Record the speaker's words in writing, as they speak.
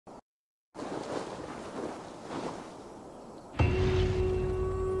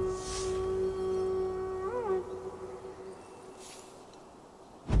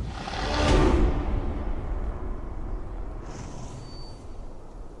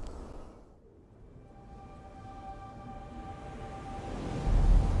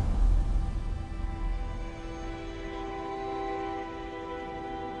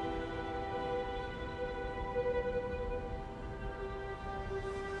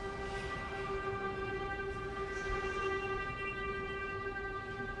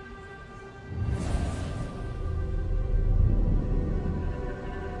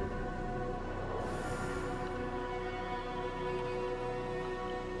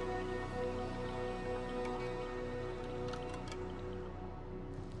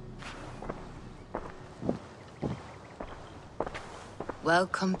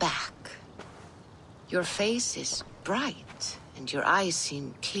Welcome back. Your face is bright, and your eyes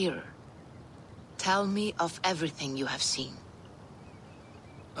seem clearer. Tell me of everything you have seen.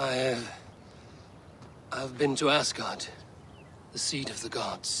 I've been to Asgard, the seat of the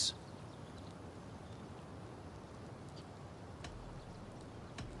gods.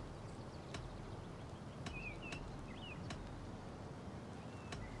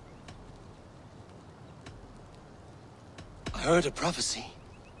 I heard a prophecy,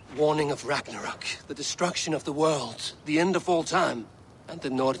 warning of Ragnarok, the destruction of the world, the end of all time. And the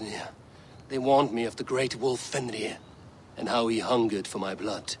Nornir, they warned me of the great wolf Fenrir, and how he hungered for my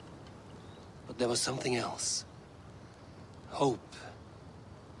blood. But there was something else. Hope.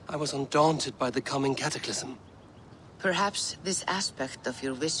 I was undaunted by the coming cataclysm. Perhaps this aspect of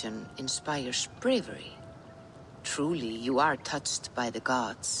your vision inspires bravery. Truly, you are touched by the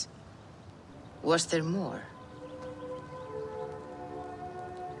gods. Was there more?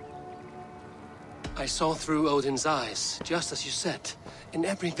 I saw through Odin's eyes, just as you said. In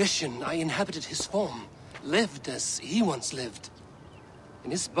every vision, I inhabited his form, lived as he once lived. In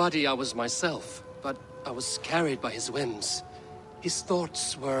his body, I was myself, but I was carried by his whims. His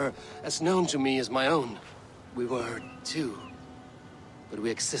thoughts were as known to me as my own. We were two, but we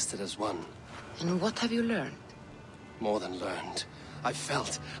existed as one. And what have you learned? More than learned. I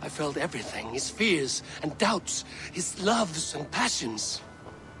felt everything. His fears and doubts, his loves and passions.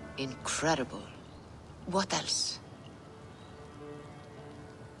 Incredible. What else?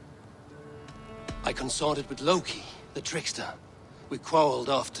 I consorted with Loki, the trickster. We quarreled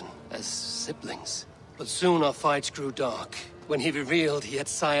often, as siblings. But soon our fights grew dark. When he revealed he had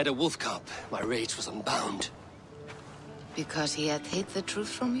sired a wolf cub, my rage was unbound. Because he had hid the truth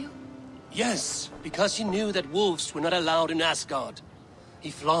from you? Yes, because he knew that wolves were not allowed in Asgard. He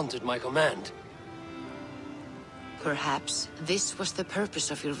flaunted my command. Perhaps this was the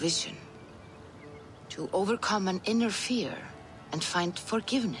purpose of your vision. To overcome an inner fear and find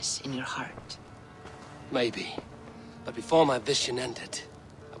forgiveness in your heart. Maybe. But before my vision ended,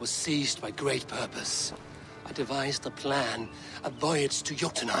 I was seized by great purpose. I devised a plan, a voyage to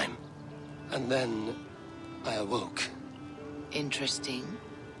Jotunheim. And then I awoke. Interesting.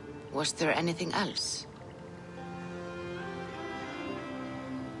 Was there anything else?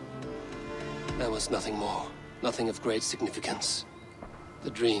 There was nothing more. Nothing of great significance.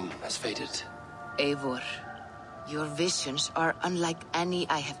 The dream has faded. Eivor, your visions are unlike any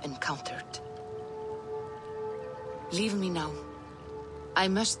I have encountered. Leave me now. I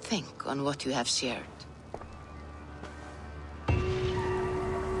must think on what you have shared.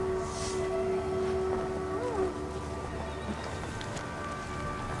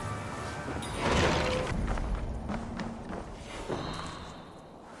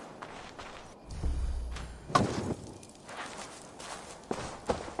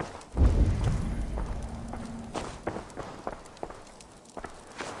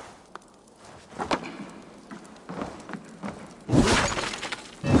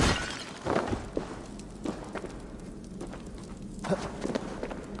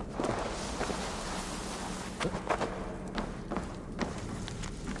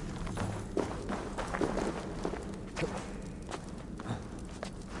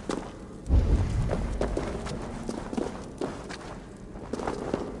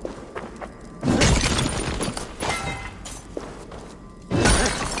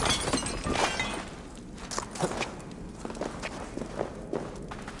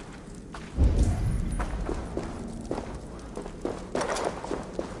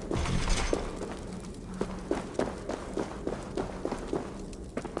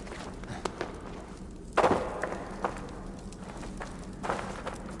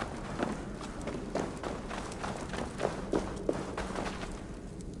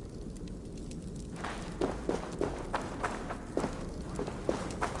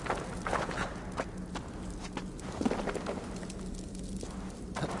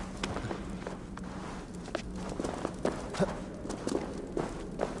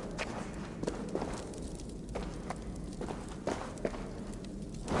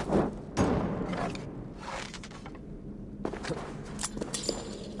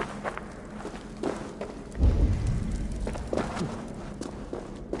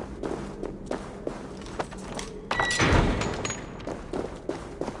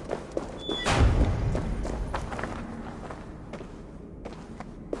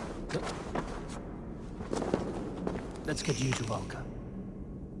 Let's get you to Valka.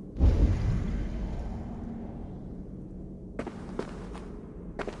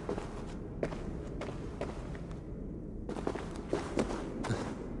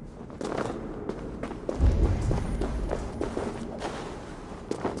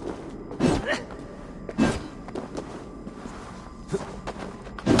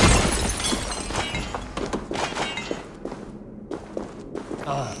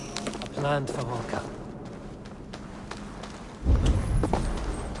 Land for Volca.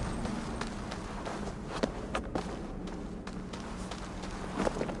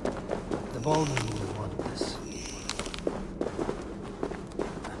 The baldwin will want this.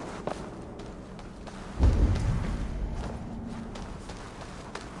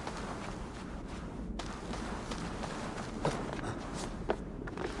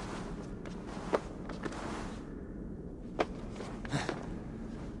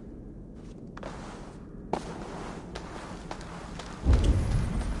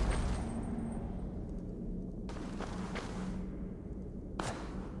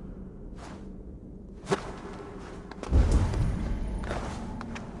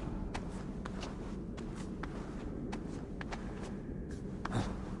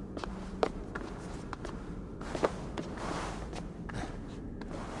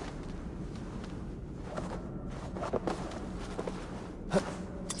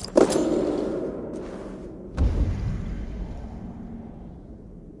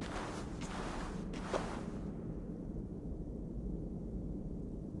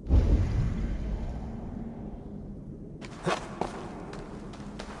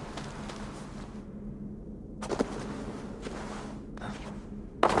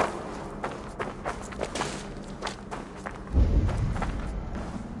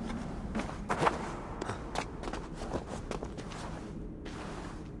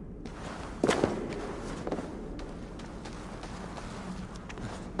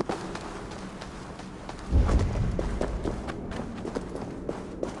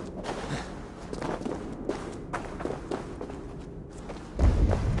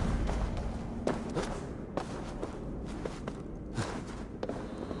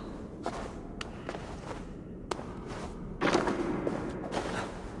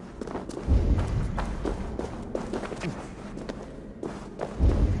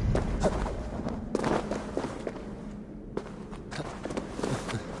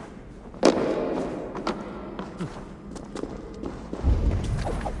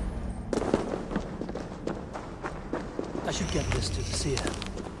 I should get this to the seer.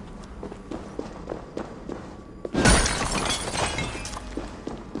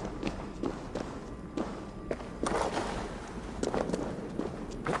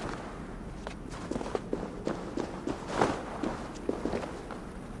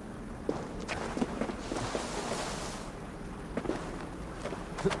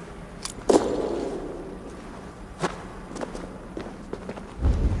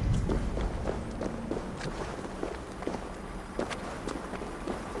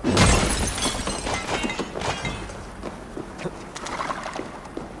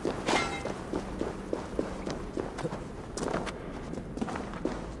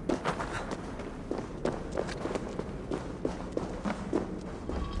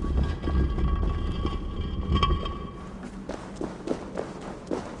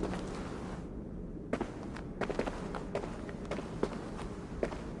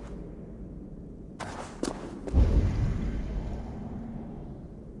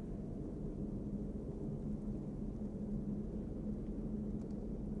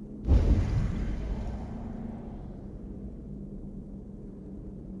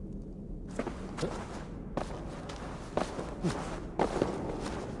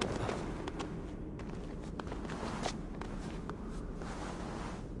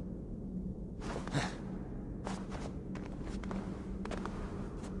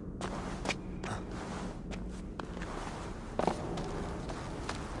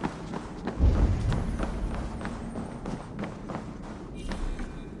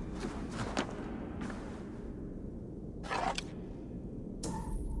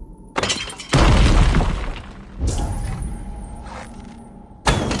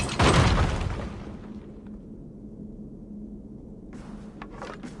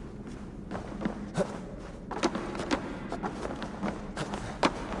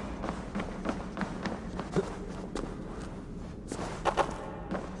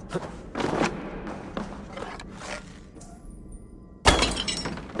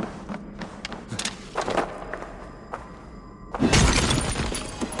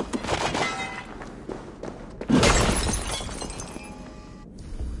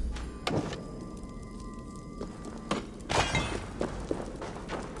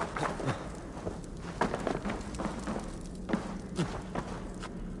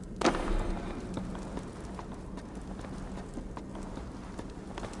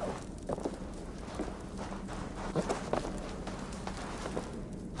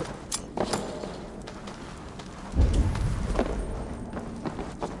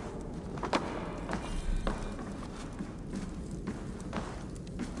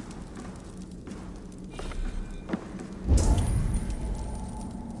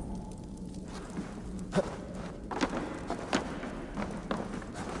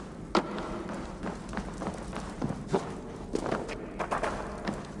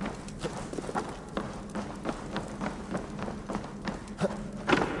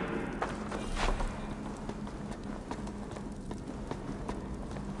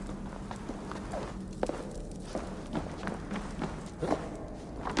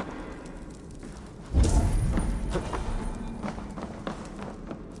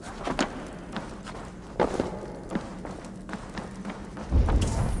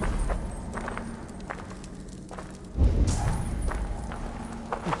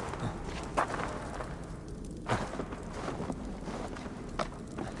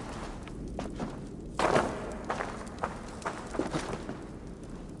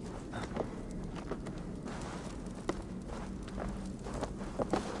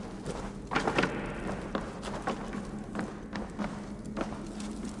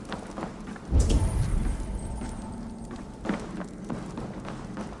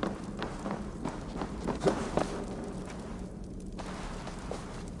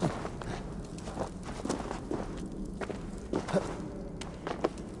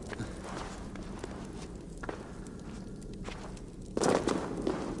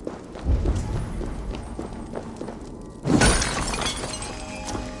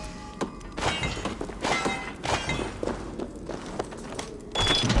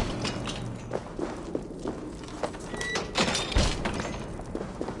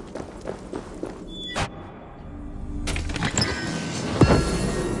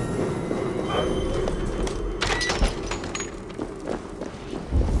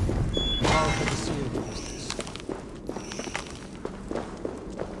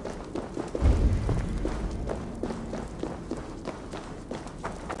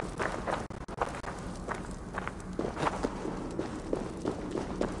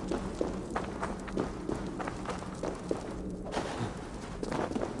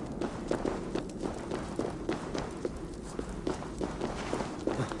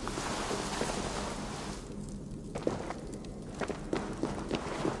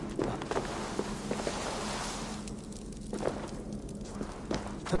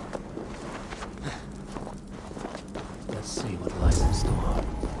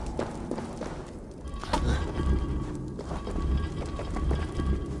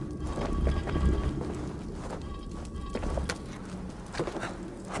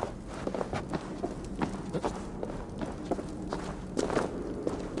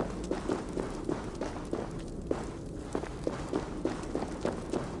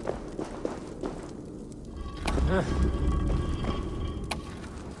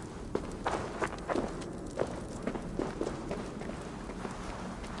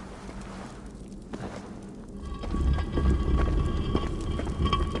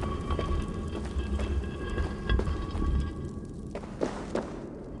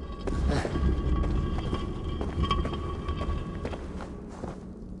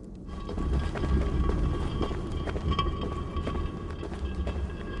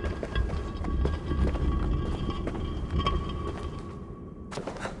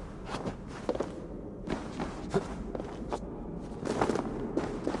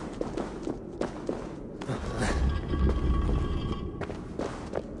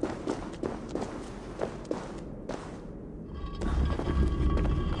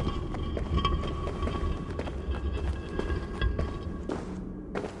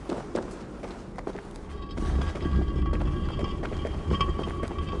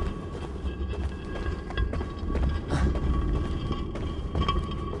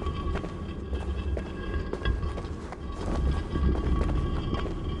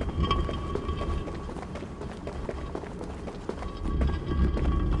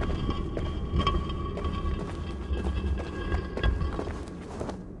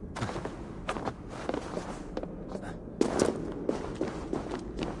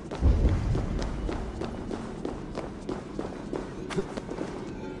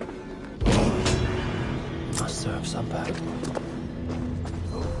 come back.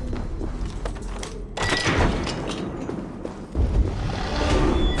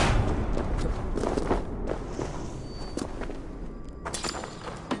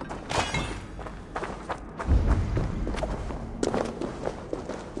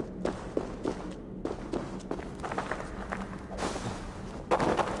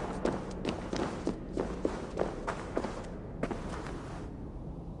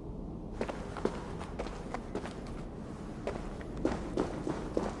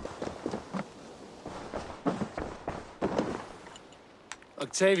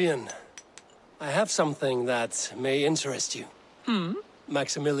 Octavian, I have something that may interest you.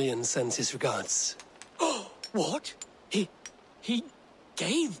 Maximilian sends his regards. What? He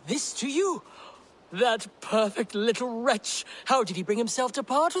gave this to you? That perfect little wretch. How did he bring himself to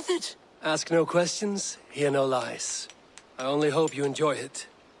part with it? Ask no questions, hear no lies. I only hope you enjoy it,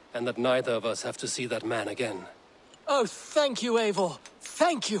 and that neither of us have to see that man again. Oh, thank you, Eivor.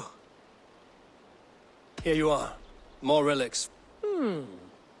 Thank you. Here you are. More relics.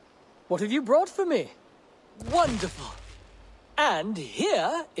 What have you brought for me? Wonderful. And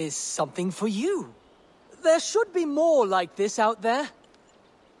here is something for you. There should be more like this out there.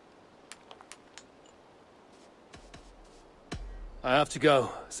 I have to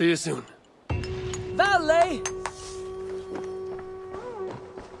go. See you soon. Valet!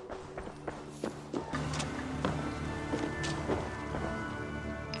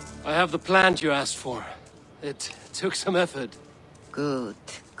 I have the plant you asked for. It took some effort. Good,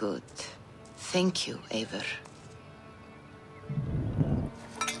 good. Thank you, Eivor.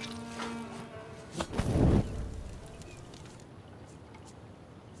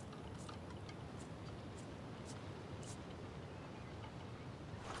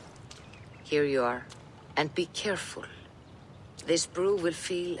 Here you are. And be careful. This brew will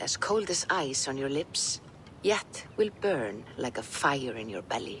feel as cold as ice on your lips, yet will burn like a fire in your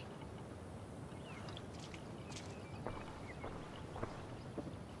belly.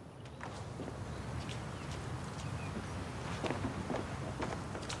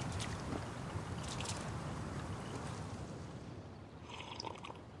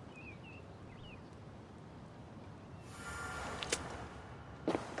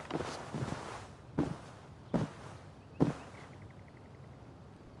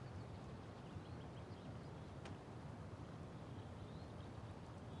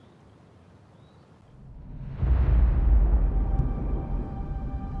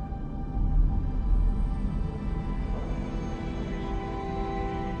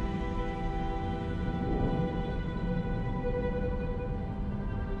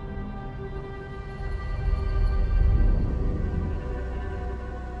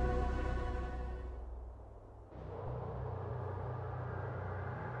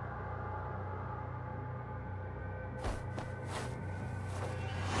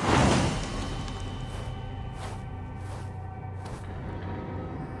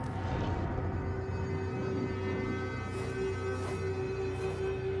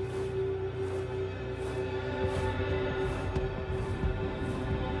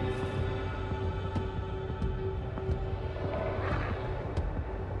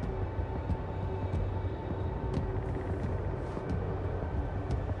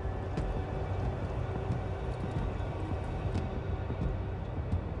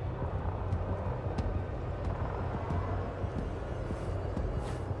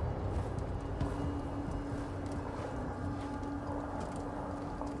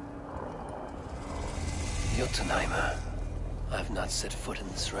 Jotunheimer. I've not set foot in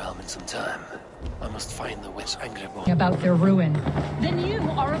this realm in some time. I must find the witch Angreboda. About their ruin. Then you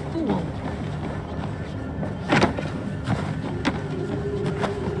are a fool.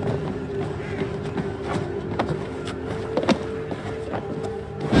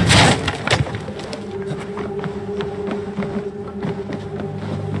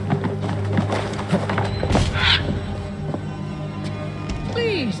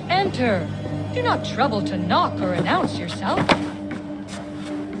 Please enter. Do not trouble to knock or announce yourself.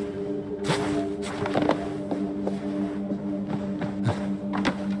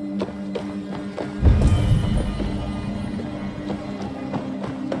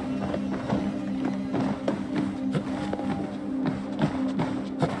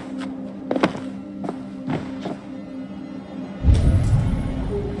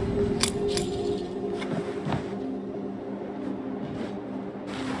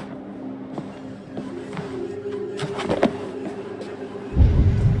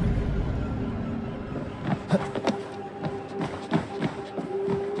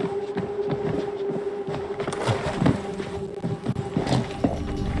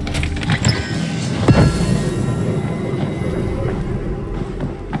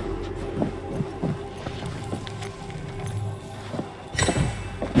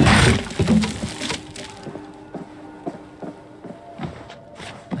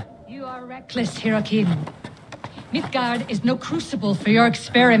 reckless, Hirakin. Midgard is no crucible for your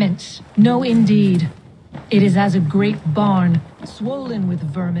experiments. No, indeed. It is as a great barn, swollen with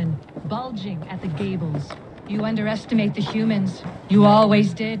vermin, bulging at the gables. You underestimate the humans. You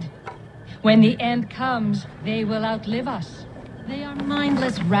always did. When the end comes, they will outlive us. They are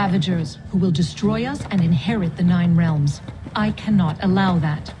mindless ravagers who will destroy us and inherit the Nine Realms. I cannot allow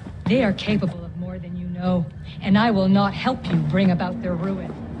that. They are capable of more than you know, and I will not help you bring about their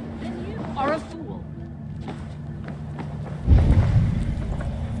ruin. Then you are a fool.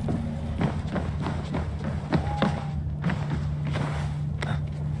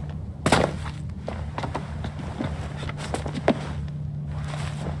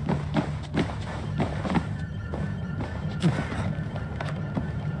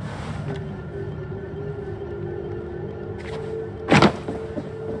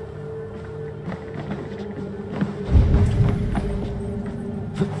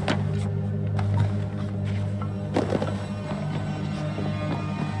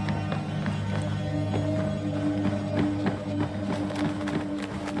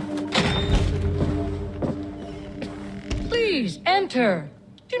 Please, enter.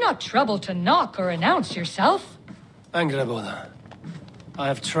 Do not trouble to knock or announce yourself. Angreboda, I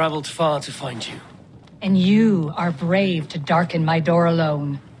have traveled far to find you. And you are brave to darken my door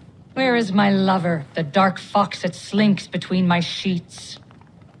alone. Where is my lover, the dark fox that slinks between my sheets?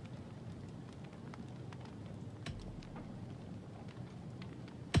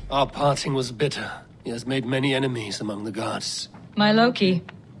 Our parting was bitter. He has made many enemies among the gods. My Loki.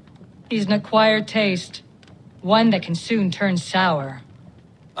 He's an acquired taste. One that can soon turn sour.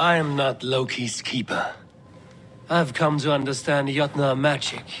 I am not Loki's keeper. I've come to understand Jotnar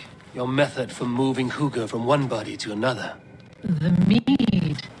magic, your method for moving Hugr from one body to another. The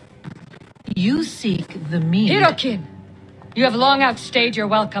mead. You seek the mead. Hirokin! You have long outstayed your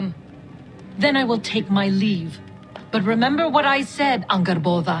welcome. Then I will take my leave. But remember what I said,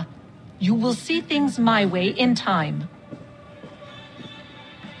 Angrboda. You will see things my way in time.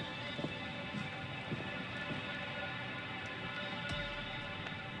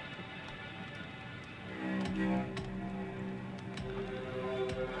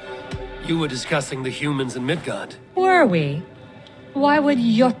 You were discussing the humans in Midgard. Were we? Why would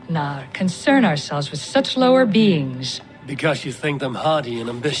Jotnar concern ourselves with such lower beings? Because you think them hardy and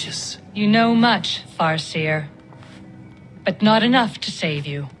ambitious. You know much, Farseer. But not enough to save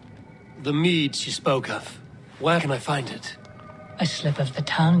you. The mead she spoke of. Where can I find it? A slip of the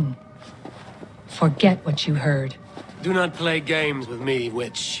tongue. Forget what you heard. Do not play games with me,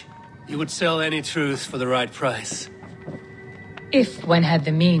 witch. You would sell any truth for the right price. If one had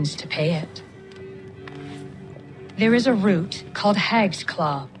the means to pay it. There is a root called Hag's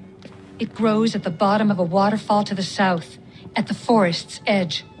Claw. It grows at the bottom of a waterfall to the south, at the forest's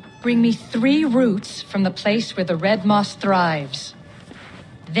edge. Bring me 3 roots from the place where the red moss thrives.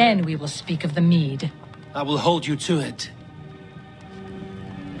 Then we will speak of the mead. I will hold you to it.